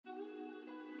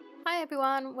Hi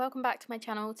everyone, welcome back to my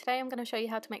channel. Today I'm going to show you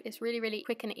how to make this really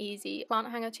quick and easy plant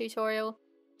hanger tutorial.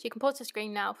 So you can pause the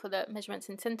screen now for the measurements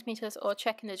in centimeters or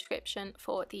check in the description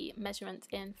for the measurements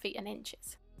in feet and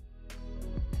inches.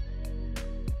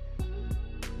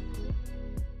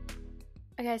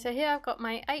 Okay, so here I've got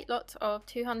my 8 lots of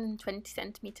 220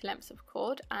 centimeter lengths of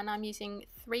cord, and I'm using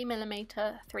 3mm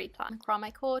 3-ply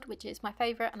macrame cord, which is my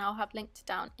favourite, and I'll have linked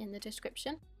down in the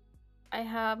description. I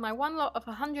have my 1 lot of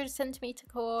 100 centimeter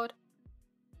cord.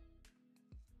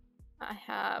 I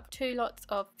have 2 lots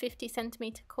of 50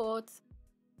 centimeter cords,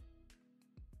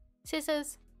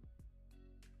 scissors,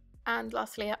 and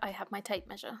lastly I have my tape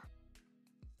measure.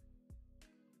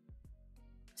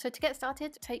 So to get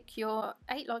started, take your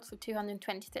 8 lots of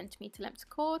 220 centimeter lengths of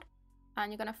cord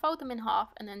and you're going to fold them in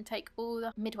half and then take all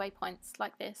the midway points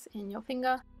like this in your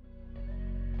finger,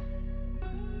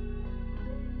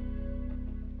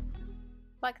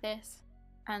 like this,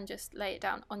 and just lay it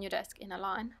down on your desk in a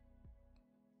line,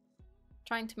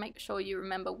 trying to make sure you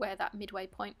remember where that midway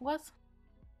point was.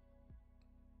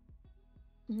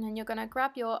 And then you're going to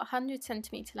grab your 100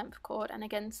 centimeter length cord and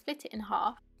again split it in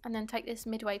half, and then take this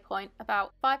midway point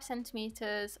about 5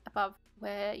 centimeters above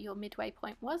where your midway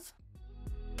point was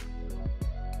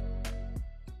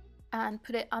and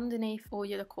put it underneath all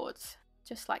your cords,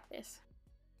 just like this.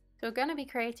 So we're going to be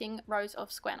creating rows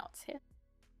of square knots here.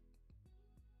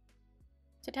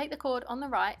 So take the cord on the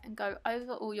right and go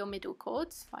over all your middle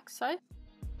cords, like so.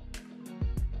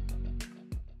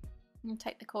 And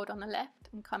take the cord on the left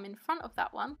and come in front of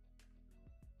that one.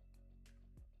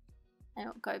 And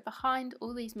it'll go behind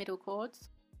all these middle cords.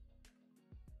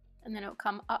 And then it'll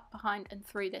come up behind and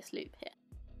through this loop here.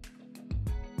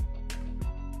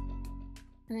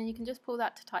 And then you can just pull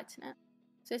that to tighten it.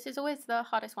 So this is always the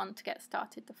hardest one to get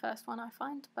started, the first one I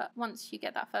find. But once you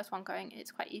get that first one going,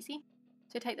 it's quite easy.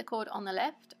 So take the cord on the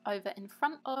left over in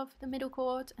front of the middle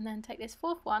cord, and then take this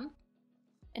fourth one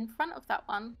in front of that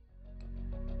one,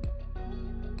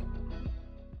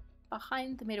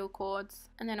 behind the middle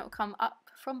cords, and then it will come up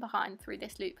from behind through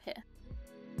this loop here.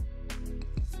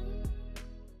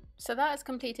 So that has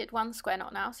completed one square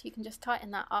knot now, so you can just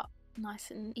tighten that up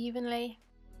nice and evenly.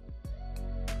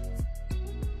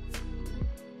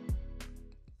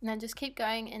 And then just keep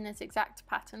going in this exact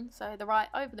pattern, so the right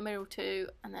over the middle 2,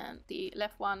 and then the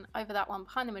left one over that one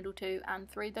behind the middle 2 and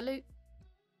through the loop.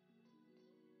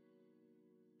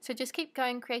 So just keep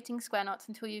going creating square knots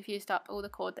until you've used up all the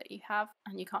cord that you have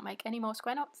and you can't make any more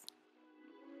square knots.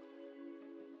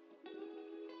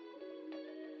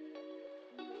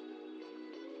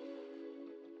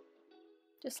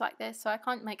 Just like this, so I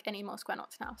can't make any more square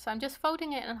knots now. So I'm just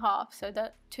folding it in half so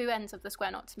that 2 ends of the square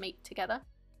knots meet together.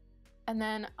 And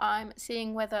then I'm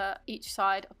seeing whether each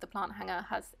side of the plant hanger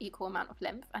has equal amount of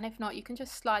length, and if not, you can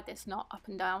just slide this knot up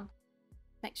and down.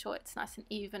 Make sure it's nice and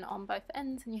even on both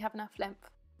ends and you have enough length.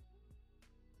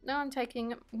 Now I'm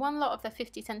taking 1 lot of the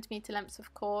 50 centimeter lengths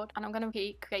of cord and I'm going to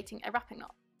be creating a wrapping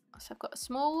knot. So I've got a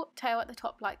small tail at the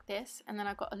top like this, and then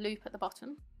I've got a loop at the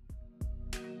bottom.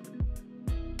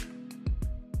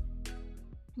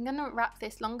 I'm going to wrap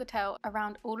this longer tail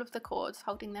around all of the cords,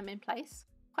 holding them in place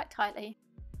quite tightly.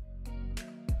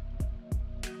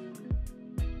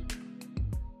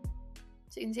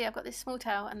 So you can see I've got this small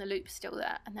tail and the loop still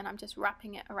there, and then I'm just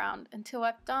wrapping it around until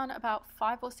I've done about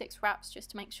 5 or 6 wraps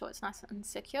just to make sure it's nice and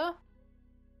secure.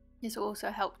 This will also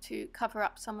help to cover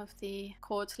up some of the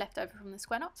cords left over from the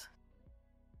square knots.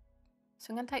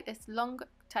 So I'm going to take this long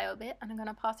tail bit and I'm going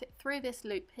to pass it through this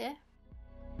loop here.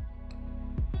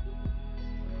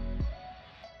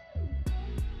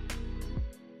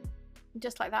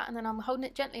 Just like that, and then I'm holding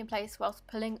it gently in place whilst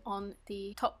pulling on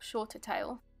the top shorter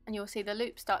tail. And you'll see the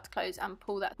loop start to close and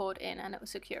pull that cord in and it will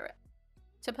secure it.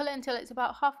 So pull it until it's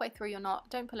about halfway through your knot.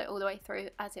 Don't pull it all the way through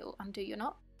as it will undo your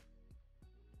knot.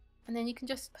 And then you can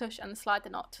just push and slide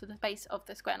the knot to the base of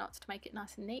the square knots to make it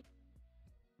nice and neat.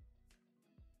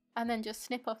 And then just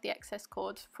snip off the excess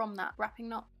cords from that wrapping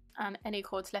knot and any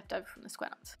cords left over from the square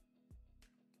knots.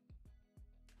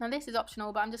 Now this is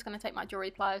optional, but I'm just going to take my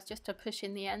jewellery pliers just to push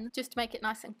in the end, just to make it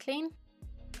nice and clean.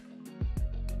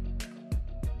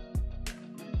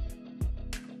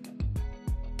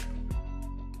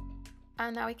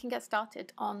 And now we can get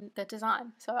started on the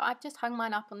design. So I've just hung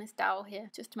mine up on this dowel here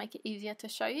just to make it easier to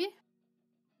show you.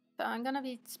 So I'm going to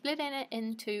be splitting it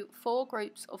into 4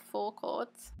 groups of 4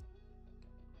 cords.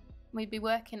 We'd be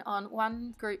working on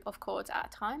 1 group of cords at a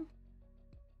time.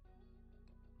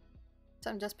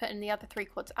 So I'm just putting the other 3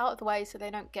 cords out of the way so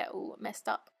they don't get all messed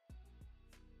up.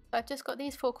 So I've just got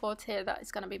these 4 cords here. That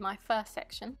is going to be my first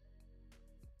section.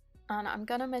 and I'm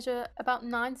going to measure about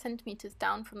 9 centimeters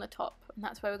down from the top, and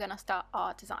that's where we're going to start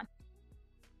our design.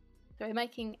 So we're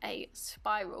making a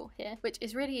spiral here, which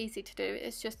is really easy to do.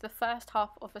 It's just the first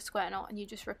half of a square knot and you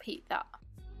just repeat that.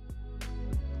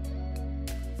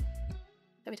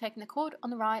 So we're taking the cord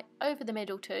on the right over the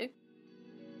middle two.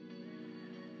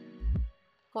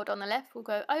 Cord on the left will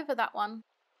go over that one,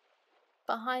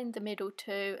 behind the middle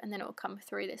two, and then it will come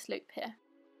through this loop here.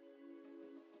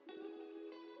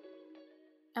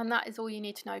 And that is all you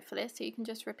need to know for this, so you can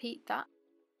just repeat that.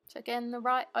 So again, the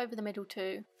right over the middle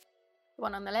two, the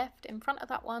one on the left in front of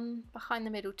that one, behind the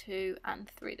middle two, and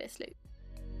through this loop.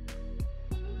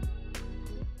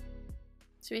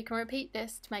 So we can repeat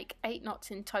this to make 8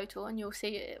 knots in total, and you'll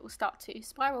see it will start to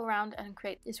spiral around and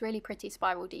create this really pretty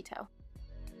spiral detail,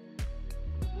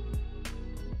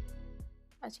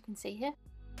 as you can see here.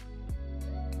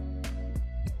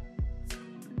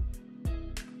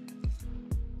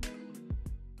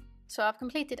 So I've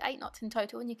completed 8 knots in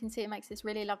total, and you can see it makes this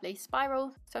really lovely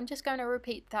spiral. So I'm just going to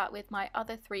repeat that with my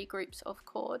other 3 groups of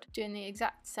cord, doing the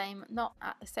exact same knot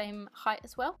at the same height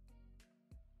as well.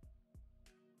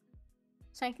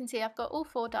 So you can see I've got all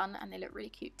 4 done and they look really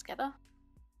cute together.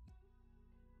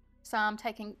 So I'm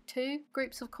taking 2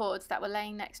 groups of cords that were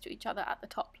laying next to each other at the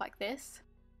top like this.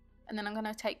 And then I'm going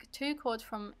to take 2 cords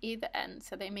from either end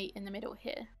so they meet in the middle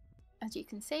here, as you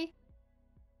can see.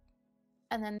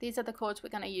 And then these are the cords we're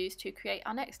going to use to create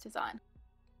our next design.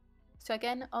 So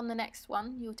again, on the next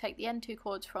one, you'll take the end 2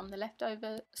 cords from the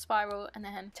leftover spiral and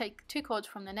then take 2 cords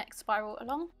from the next spiral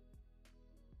along.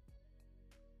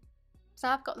 So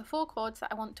I've got the 4 cords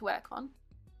that I want to work on,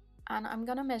 and I'm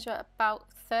going to measure about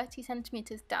 30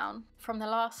 centimeters down from the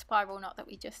last spiral knot that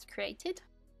we just created.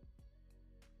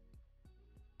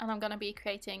 And I'm going to be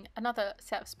creating another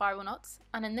set of spiral knots,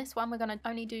 and in this one we're going to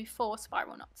only do 4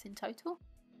 spiral knots in total.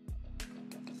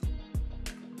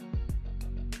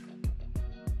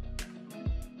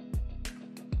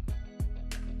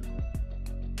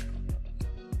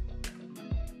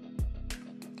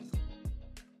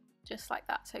 Just like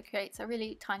that, so it creates a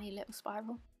really tiny little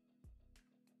spiral.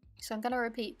 So I'm going to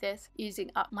repeat this using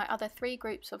up my other 3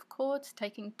 groups of cords,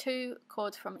 taking 2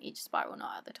 cords from each spiral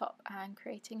knot at the top and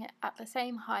creating it at the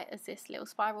same height as this little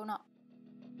spiral knot.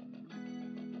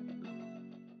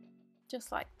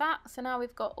 Just like that. So now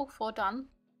we've got all 4 done.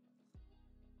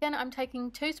 Again, I'm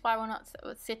taking 2 spiral knots that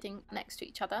were sitting next to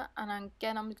each other, and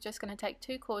again I'm just going to take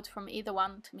 2 cords from either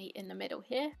one to meet in the middle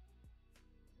here.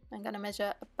 I'm going to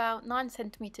measure about 9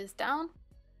 centimeters down,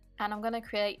 and I'm going to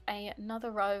create another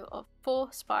row of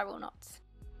 4 spiral knots.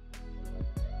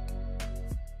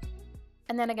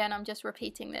 And then again, I'm just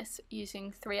repeating this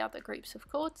using 3 other groups of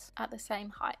cords at the same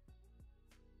height.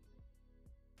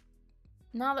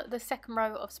 Now that the second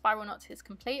row of spiral knots is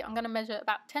complete, I'm going to measure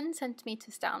about 10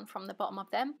 centimeters down from the bottom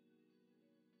of them.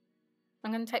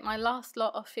 I'm going to take my last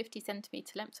lot of 50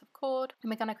 centimeter lengths of cord,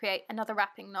 and we're going to create another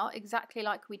wrapping knot exactly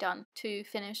like we done to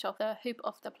finish off the hoop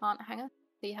of the plant hanger.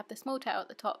 So you have the small tail at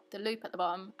the top, the loop at the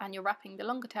bottom, and you're wrapping the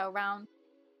longer tail round.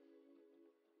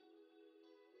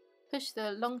 Push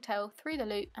the long tail through the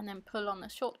loop and then pull on the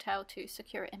short tail to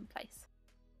secure it in place.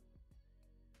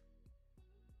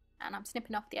 And I'm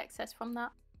snipping off the excess from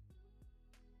that.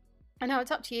 And now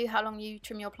it's up to you how long you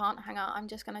trim your plant hanger. I'm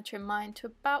just going to trim mine to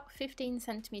about 15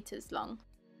 centimeters long.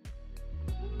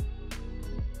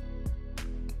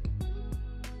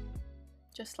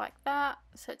 Just like that,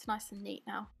 so it's nice and neat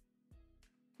now.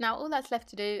 Now all that's left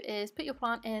to do is put your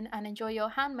plant in and enjoy your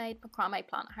handmade macrame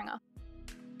plant hanger.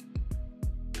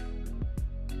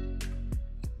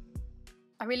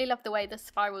 I really love the way the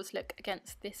spirals look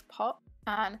against this pot,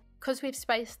 and because we've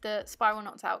spaced the spiral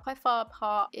knots out quite far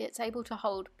apart, it's able to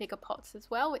hold bigger pots as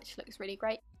well, which looks really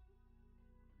great.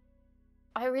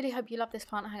 I really hope you love this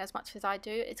plant hanger as much as I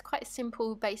do. It's quite a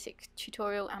simple, basic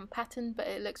tutorial and pattern, but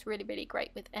it looks really, really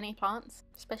great with any plants,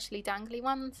 especially dangly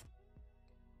ones.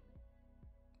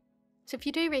 So if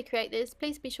you do recreate this,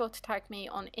 please be sure to tag me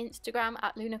on Instagram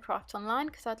at LunaCraftOnline,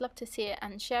 because I'd love to see it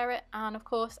and share it. And of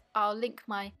course, I'll link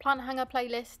my plant hanger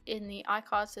playlist in the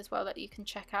iCards as well that you can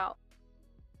check out.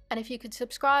 And if you could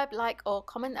subscribe, like or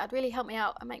comment, that'd really help me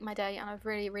out and make my day, and I'd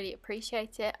really, really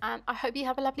appreciate it. And I hope you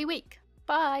have a lovely week.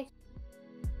 Bye!